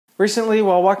Recently,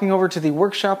 while walking over to the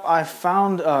workshop, I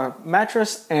found a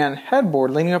mattress and headboard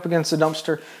leaning up against the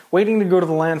dumpster, waiting to go to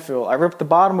the landfill. I ripped the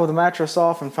bottom of the mattress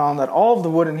off and found that all of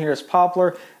the wood in here is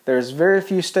poplar. There's very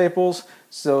few staples,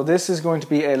 so this is going to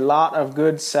be a lot of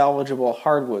good salvageable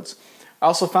hardwoods. I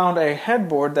also found a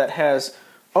headboard that has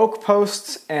oak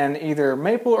posts and either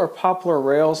maple or poplar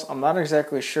rails. I'm not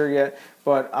exactly sure yet,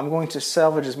 but I'm going to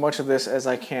salvage as much of this as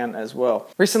I can as well.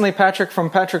 Recently, Patrick from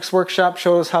Patrick's Workshop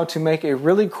showed us how to make a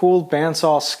really cool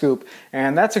bandsaw scoop,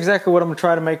 and that's exactly what I'm going to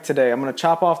try to make today. I'm going to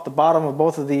chop off the bottom of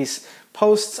both of these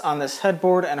posts on this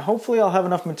headboard, and hopefully I'll have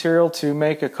enough material to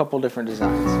make a couple different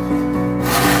designs.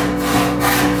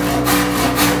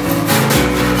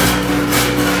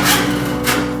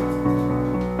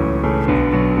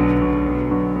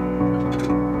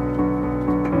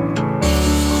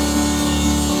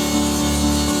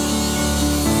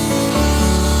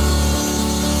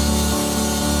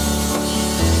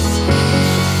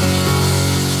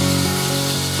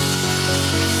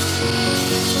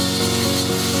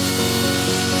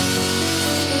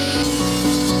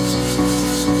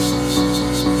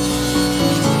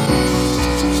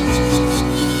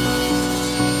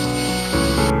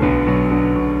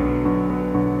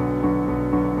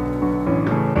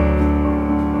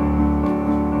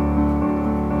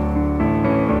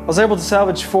 I was able to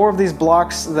salvage 4 of these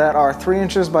blocks that are 3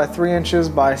 inches by 3 inches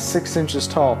by 6 inches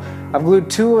tall. I've glued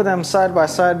 2 of them side by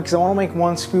side because I want to make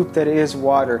one scoop that is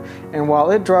wider. And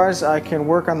while it dries, I can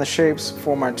work on the shapes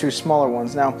for my 2 smaller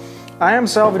ones. Now, I am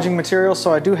salvaging material,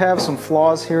 so I do have some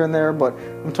flaws here and there, but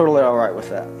I'm totally alright with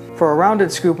that. For a rounded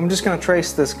scoop, I'm just going to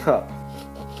trace this cup.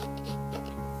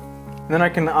 And then I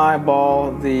can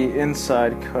eyeball the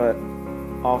inside cut,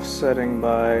 offsetting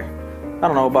by, I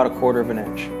don't know, about 1/4 of an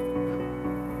inch.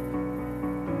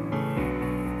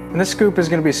 And this scoop is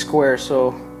going to be square,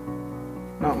 so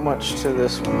not much to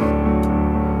this one.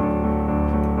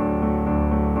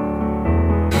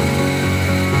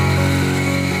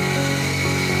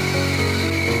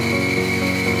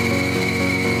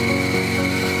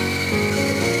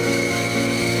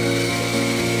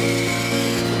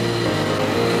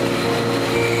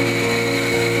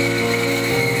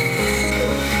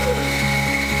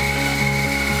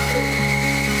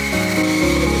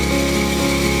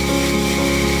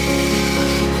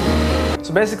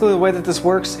 So basically the way that this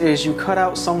works is you cut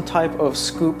out some type of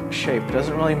scoop shape, it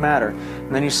doesn't really matter,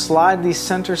 and then you slide the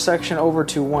center section over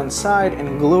to one side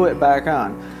and glue it back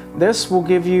on. This will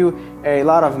give you a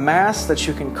lot of mass that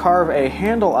you can carve a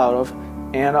handle out of,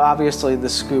 and obviously the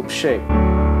scoop shape.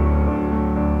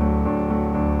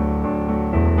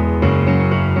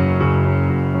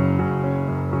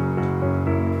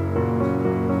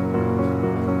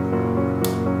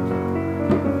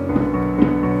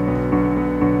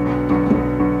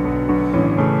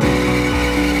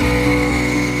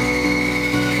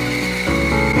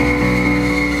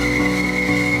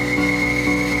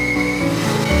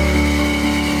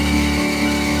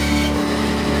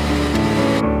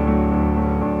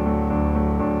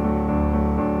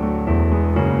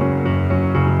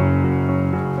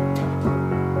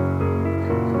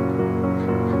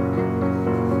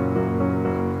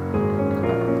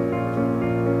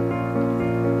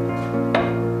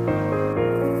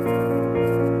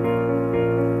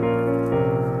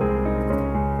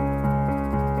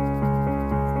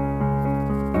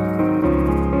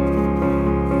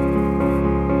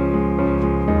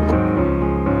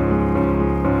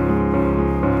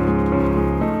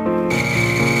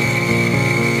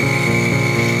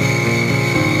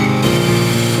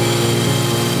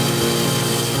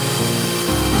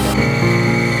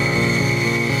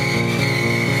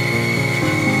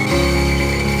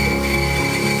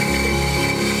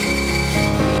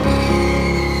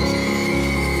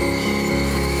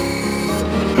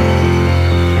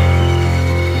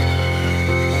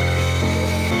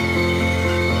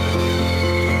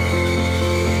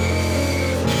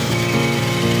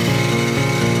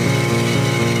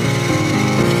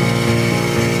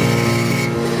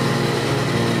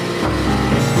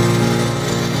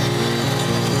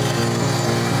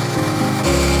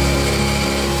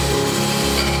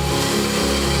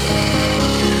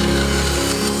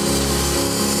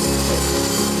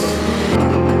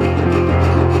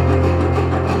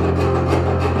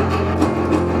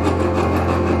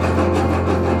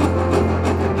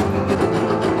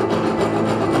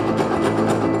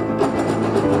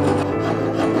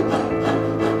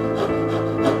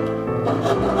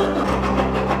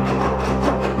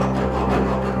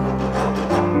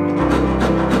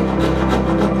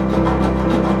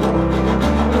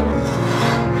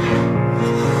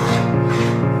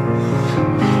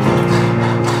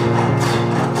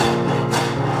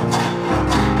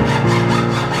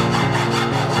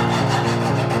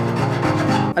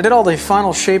 I did all the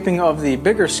final shaping of the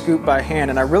bigger scoop by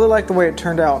hand, and I really like the way it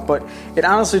turned out, but it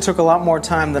honestly took a lot more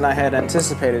time than I had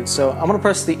anticipated. So I'm going to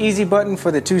press the easy button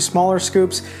for the 2 smaller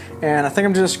scoops, and I think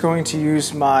I'm just going to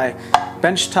use my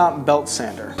benchtop belt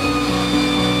sander.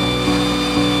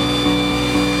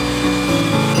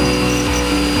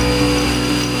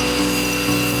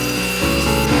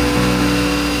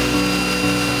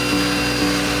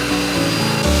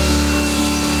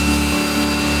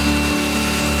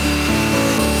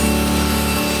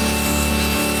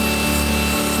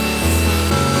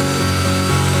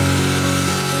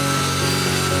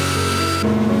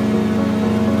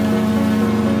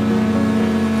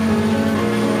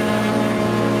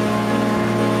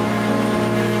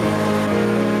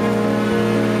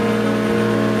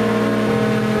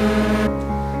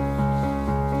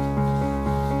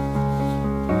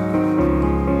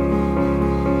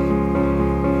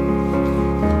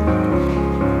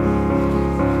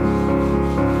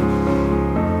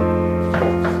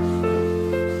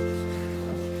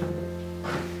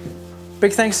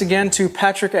 Big thanks again to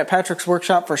Patrick at Patrick's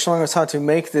Workshop for showing us how to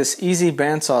make this easy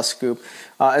bandsaw scoop.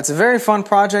 It's a very fun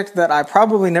project that I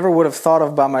probably never would have thought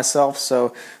of by myself, so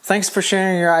thanks for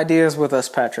sharing your ideas with us,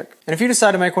 Patrick. And if you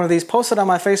decide to make one of these, post it on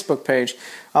my Facebook page.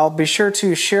 I'll be sure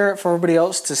to share it for everybody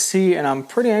else to see, and I'm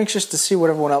pretty anxious to see what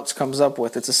everyone else comes up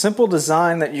with. It's a simple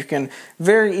design that you can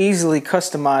very easily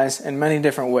customize in many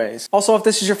different ways. Also, if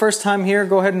this is your first time here,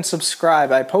 go ahead and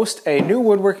subscribe. I post a new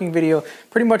woodworking video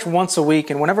pretty much once a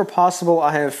week, and whenever possible,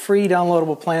 I have free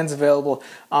downloadable plans available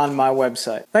on my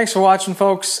website. Thanks for watching,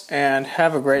 folks, and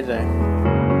have a great day.